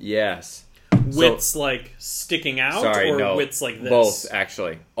silicone? Yes. Widths like sticking out, widths like this? Both,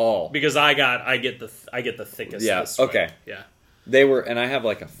 actually, all. Because I get the thickest. Yeah. This way. Okay. Yeah. They were, and I have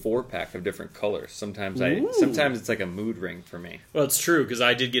like a 4-pack of different colors. Sometimes it's like a mood ring for me. Well, it's true because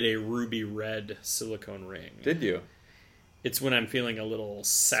I did get a ruby red silicone ring. Did you? It's when I'm feeling a little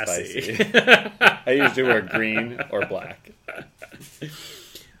sassy. I usually wear green or black.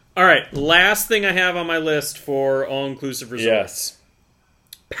 All right, last thing I have on my list for all-inclusive resorts. Yes.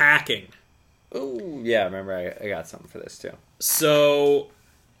 Packing. Oh, yeah, remember I got something for this too. So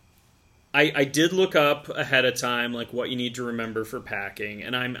I did look up ahead of time like what you need to remember for packing,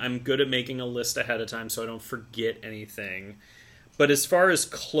 and I'm good at making a list ahead of time so I don't forget anything. But as far as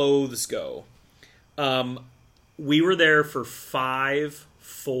clothes go, we were there for 5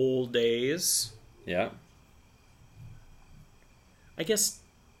 full days. Yeah. I guess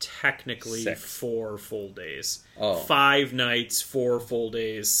technically 6. 4 full days. Oh. 5 nights, 4 full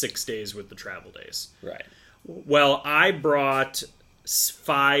days, 6 days with the travel days. Right. Well, I brought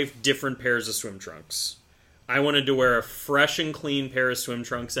 5 different pairs of swim trunks. I wanted to wear a fresh and clean pair of swim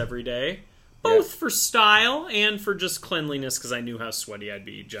trunks every day, both for style and for just cleanliness, because I knew how sweaty I'd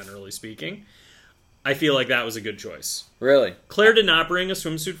be, generally speaking. I feel like that was a good choice. Really? Claire did not bring a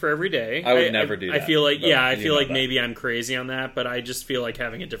swimsuit for every day. I would never do that. I feel like, I feel like that. maybe I'm crazy on that, but I just feel like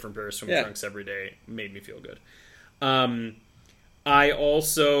having a different pair of swim trunks every day made me feel good. I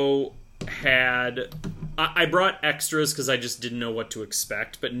also I brought extras because I just didn't know what to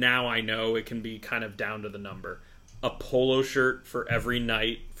expect, but now I know it can be kind of down to the number. A polo shirt for every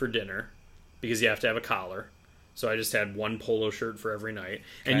night for dinner, because you have to have a collar. So I just had 1 polo shirt for every night.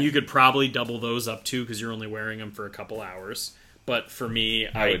 Okay. And you could probably double those up too, because you're only wearing them for a couple hours. But for me,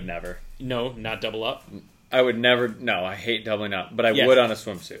 I would never. No, not double up? I would never. No, I hate doubling up, but I Yeah. would on a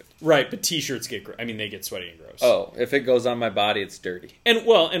swimsuit. Right, but t-shirts they get sweaty and gross. Oh, if it goes on my body, it's dirty. And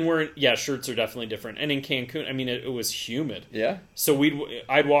shirts are definitely different. And in Cancun, it was humid. Yeah. So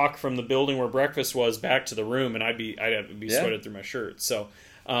I'd walk from the building where breakfast was back to the room, and I'd be sweated through my shirt. So,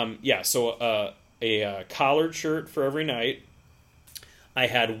 a collared shirt for every night. I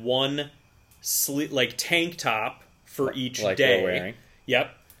had 1 tank top for each like day. we're wearing.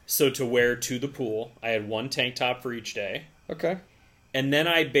 Yep. So to wear to the pool, I had 1 tank top for each day. Okay. And then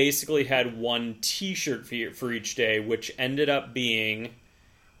I basically had 1 t-shirt for each day, which ended up being,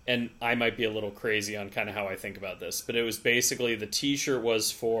 and I might be a little crazy on kind of how I think about this, but it was basically the t-shirt was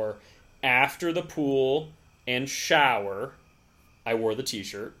for after the pool and shower, I wore the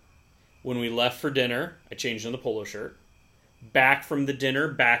t-shirt. When we left for dinner, I changed into the polo shirt. Back from the dinner,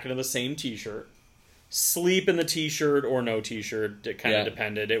 back into the same t-shirt. Sleep in the t-shirt or no t-shirt. It kind of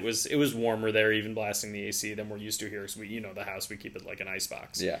depended. It was warmer there, even blasting the AC, than we're used to here. So the house, we keep it like an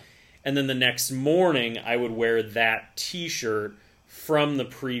icebox. Yeah. And then the next morning, I would wear that t-shirt from the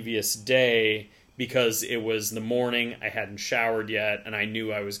previous day, because it was the morning, I hadn't showered yet, and I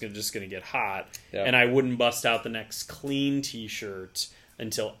knew I was just going to get hot. Yeah. And I wouldn't bust out the next clean t-shirt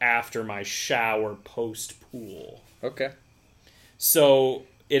until after my shower post-pool. Okay. So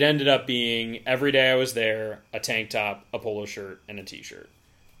it ended up being every day I was there, a tank top, a polo shirt, and a t-shirt.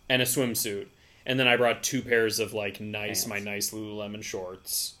 And a swimsuit. And then I brought 2 pairs of my nice Lululemon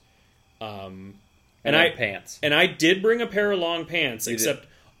shorts. And pants. And I did bring a pair of long pants, except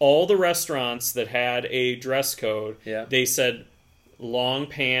all the restaurants that had a dress code, they said long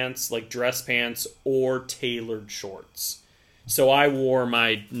pants, like dress pants, or tailored shorts. So I wore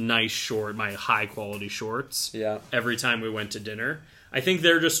my my high-quality shorts every time we went to dinner. I think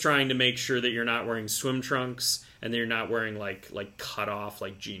they're just trying to make sure that you're not wearing swim trunks and that you're not wearing like cut-off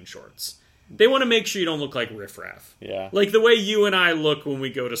jean shorts. They want to make sure you don't look like riffraff. Yeah. Like the way you and I look when we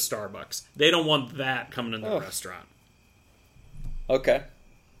go to Starbucks. They don't want that coming in the restaurant. Okay.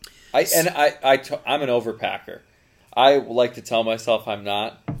 I'm an overpacker. I like to tell myself I'm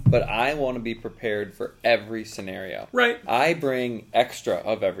not, but I want to be prepared for every scenario. Right. I bring extra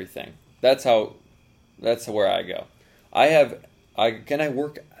of everything. That's where I go. I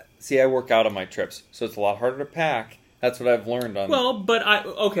work out on my trips, so it's a lot harder to pack. That's what I've learned on. Well, but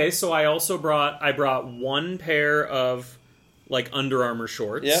so I also brought 1 pair of Under Armour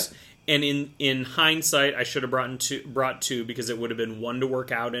shorts. Yeah. And in hindsight, I should have brought 2 because it would have been 1 to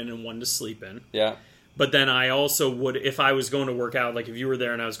work out in and 1 to sleep in. Yeah. But then I also would, if I was going to work out, if you were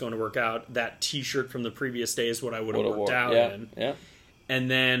there and I was going to work out, that t-shirt from the previous day is what I would have worked out in. Yeah.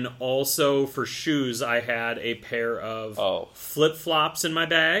 And then also for shoes, I had a pair of flip-flops in my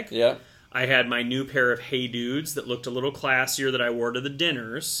bag. Yeah. I had my new pair of Hey Dudes that looked a little classier that I wore to the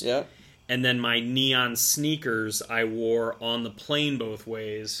dinners. Yeah. And then my neon sneakers I wore on the plane both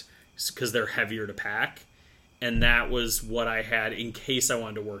ways because they're heavier to pack. And that was what I had in case I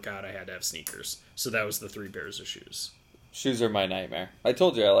wanted to work out. I had to have sneakers. So that was the 3 pairs of shoes. Shoes are my nightmare. I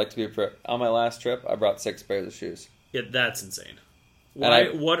told you I like to be on my last trip. I brought 6 pairs of shoes. That's insane.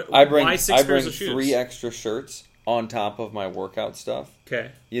 Why 6 pairs of shoes? 3 extra shirts on top of my workout stuff. Okay.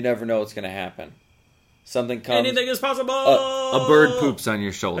 You never know what's going to happen. Something comes. Anything is possible. A bird poops on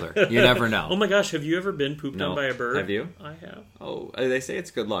your shoulder. You never know. Oh my gosh, have you ever been pooped on by a bird? Have you? I have. Oh, they say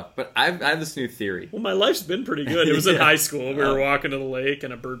it's good luck, but I have this new theory. Well, my life's been pretty good. It was in high school. We were walking to the lake,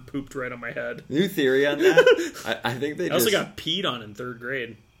 and a bird pooped right on my head. New theory on that? I think they I also got peed on in 3rd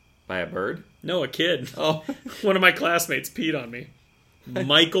grade. By a bird? No, a kid. Oh. One of my classmates peed on me.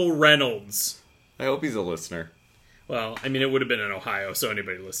 Michael Reynolds. I hope he's a listener. Well, I mean, it would have been in Ohio, so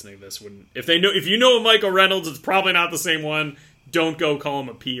anybody listening to this wouldn't. If you know a Michael Reynolds, it's probably not the same one. Don't go call him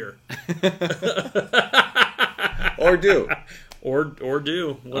a peer. Or do. Or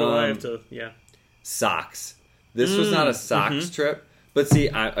do. What do I have to? Yeah. Socks. This was not a socks trip. But see,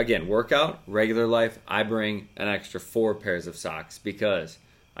 again, workout, regular life, I bring an extra 4 pairs of socks because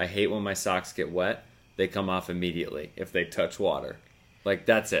I hate when my socks get wet. They come off immediately if they touch water. Like,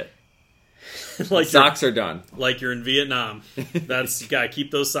 that's it. Like socks are done. Like you're in Vietnam. That's you gotta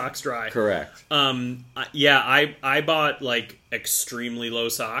keep those socks dry. Correct. Yeah, I bought like extremely low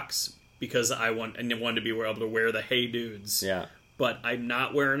socks because I wanted to be able to wear the Hey Dudes. Yeah. But I'm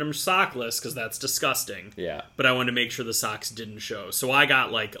not wearing them sockless because that's disgusting. Yeah. But I wanted to make sure the socks didn't show. So I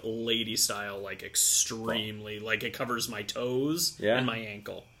got like lady style, like extremely, like it covers my toes and my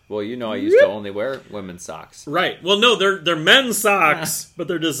ankle. Well, you know I used to only wear women's socks. Right. Well, no, they're men's socks, but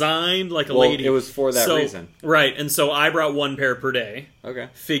they're designed like a lady. It was for that reason. Right. And so I brought 1 pair per day. Okay.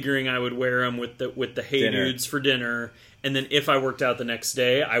 Figuring I would wear them with the Hey Dudes for dinner. And then if I worked out the next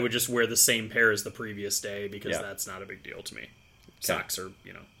day, I would just wear the same pair as the previous day because that's not a big deal to me. Socks are,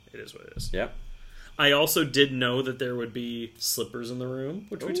 it is what it is. Yep. I also did know that there would be slippers in the room,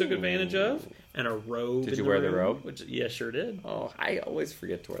 which we took advantage of, and a robe. Did you wear the robe? Which, yeah, sure did. Oh, I always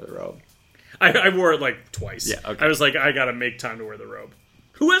forget to wear the robe. I wore it like twice. Yeah, okay. I was like, I gotta make time to wear the robe.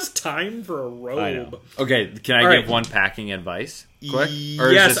 Who has time for a robe? I know. Okay, can I give one packing advice? Quick?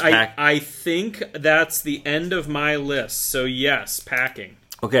 Or yes, I think that's the end of my list. So yes, packing.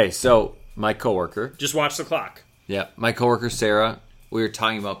 Okay, so my coworker. Just watch the clock. Yeah, my coworker Sarah. We were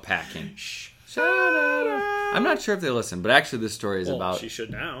talking about packing. I'm not sure if they listen, but actually this story is about. She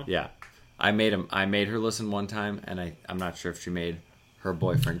should now. Yeah, I made her listen one time, and I'm not sure if she made her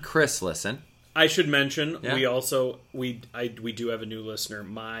boyfriend Chris listen. I should mention we also we do have a new listener.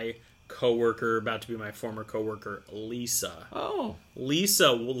 My coworker, about to be my former coworker, Lisa. Oh,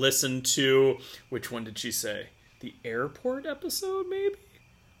 Lisa will listen to which one did she say? The airport episode, maybe.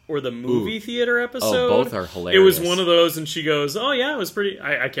 Or the movie theater episode. Oh, both are hilarious. It was one of those, and she goes, "Oh yeah, it was pretty."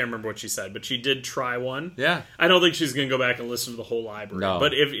 I can't remember what she said, but she did try one. Yeah, I don't think she's going to go back and listen to the whole library. No.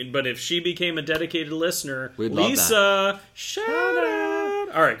 But if she became a dedicated listener, we'd love Lisa, that. Shout out!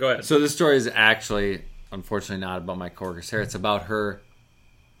 All right, go ahead. So this story is actually, unfortunately, not about my coworker Sarah. It's about her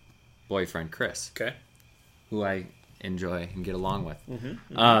boyfriend Chris, okay, who I enjoy and get along with.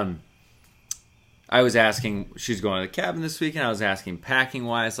 Mm-hmm. I was asking, she's going to the cabin this weekend. I was asking, packing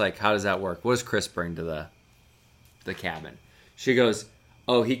wise, like, how does that work? What does Chris bring to the cabin? She goes,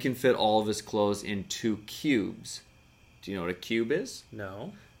 oh, he can fit all of his clothes in 2 cubes. Do you know what a cube is?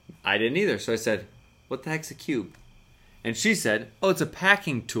 No. I didn't either. So I said, what the heck's a cube? And she said, oh, it's a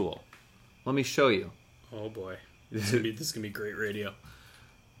packing tool. Let me show you. Oh boy, this is gonna be great radio.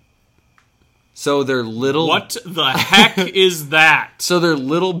 So they're little. What the heck is that? So they're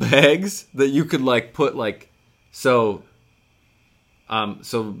little bags that you could like put like, so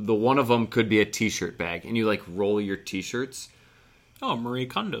the one of them could be a t-shirt bag, and you like roll your t-shirts. Oh, Marie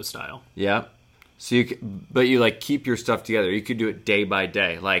Kondo style. Yeah. So but you like keep your stuff together. You could do it day by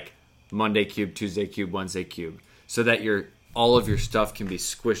day, like Monday cube, Tuesday cube, Wednesday cube, so that all of your stuff can be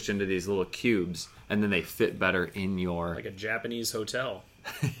squished into these little cubes, and then they fit better in your like a Japanese hotel.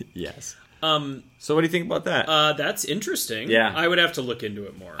 Yes. So what do you think about that? That's interesting. Yeah. I would have to look into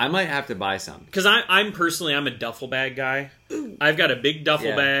it more. I might have to buy some. Because I'm a duffel bag guy. I've got a big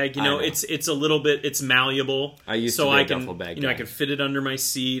duffel bag. You know, it's a little bit, it's malleable. I used to be a duffel bag guy. I can fit it under my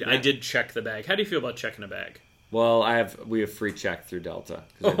seat. Yeah. I did check the bag. How do you feel about checking a bag? Well, we have free check through Delta.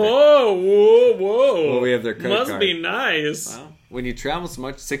 Oh, whoa. Well, we have their credit Must card. be nice. Well, when you travel so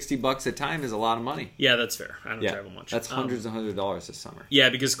much, $60 a time is a lot of money. Yeah, that's fair. I don't travel much. That's hundreds and hundreds of dollars this summer. Yeah,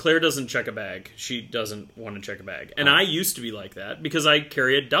 because Claire doesn't check a bag. She doesn't want to check a bag. And I used to be like that because I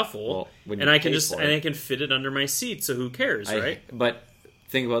carry a duffel and I can fit it under my seat, so who cares, right? But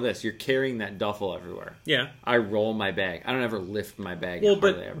think about this. You're carrying that duffel everywhere. Yeah. I roll my bag. I don't ever lift my bag. Well,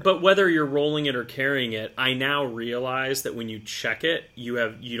 but whether you're rolling it or carrying it, I now realize that when you check it, you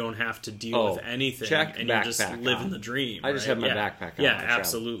don't have to deal with anything, check and you just live on. in the dream. I just have my backpack on. Yeah,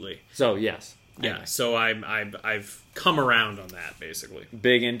 absolutely. So yes, Yeah, so I've come around on that, basically.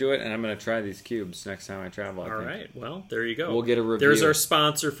 Big into it, and I'm going to try these cubes next time I travel. All right, well, there you go. We'll get a review. There's our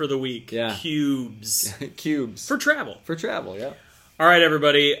sponsor for the week. Yeah. Cubes. Cubes. For travel. For travel, yeah. All right,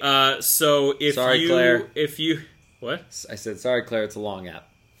 everybody. So if Sorry, Claire. What? I said, sorry, Claire, it's a long app.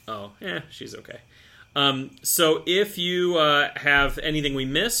 Oh, she's okay. So if you have anything we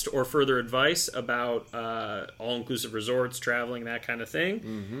missed or further advice about all-inclusive resorts, traveling, that kind of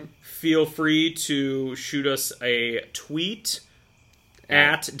thing, feel free to shoot us a tweet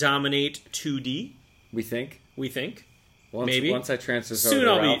at Dominate2D. We think. Maybe. Once I transfer this soon,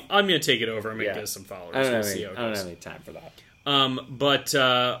 over to Ralph, I'm going to take it over. I'm going to get some followers. I don't We'll have any time for that.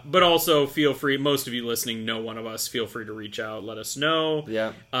 But also feel free. Most of you listening know one of us. Feel free to reach out. Let us know.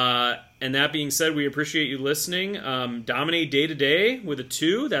 Yeah. And that being said, we appreciate you listening. Dominate Day to Day with a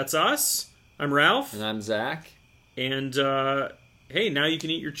 2. That's us. I'm Ralph. And I'm Zach. And hey, now you can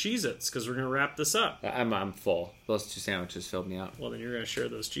eat your Cheez-Its because we're going to wrap this up. I'm full. Those 2 sandwiches filled me up. Well, then you're going to share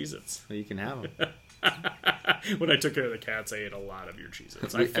those Cheez-Its. Well, you can have them. When I took care of the cats, I ate a lot of your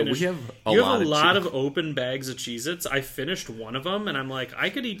Cheez-Its. We have a lot of open bags of Cheez-Its. I finished one of them, and I'm like, I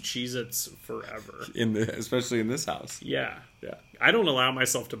could eat Cheez-Its forever. Especially in this house. Yeah. I don't allow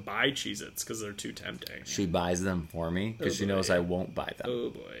myself to buy Cheez-Its because they're too tempting. She buys them for me because she knows I won't buy them. Oh,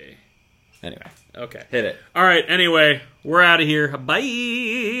 boy. Anyway. Okay. Hit it. All right, anyway, we're out of here.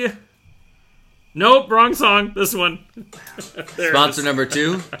 Bye! Nope, wrong song. This one. Sponsor number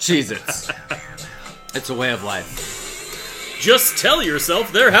 2, Cheez-Its. It's a way of life. Just tell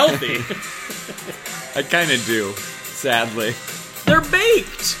yourself they're healthy. I kind of do, sadly. They're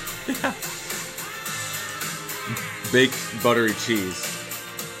baked. Baked buttery cheese.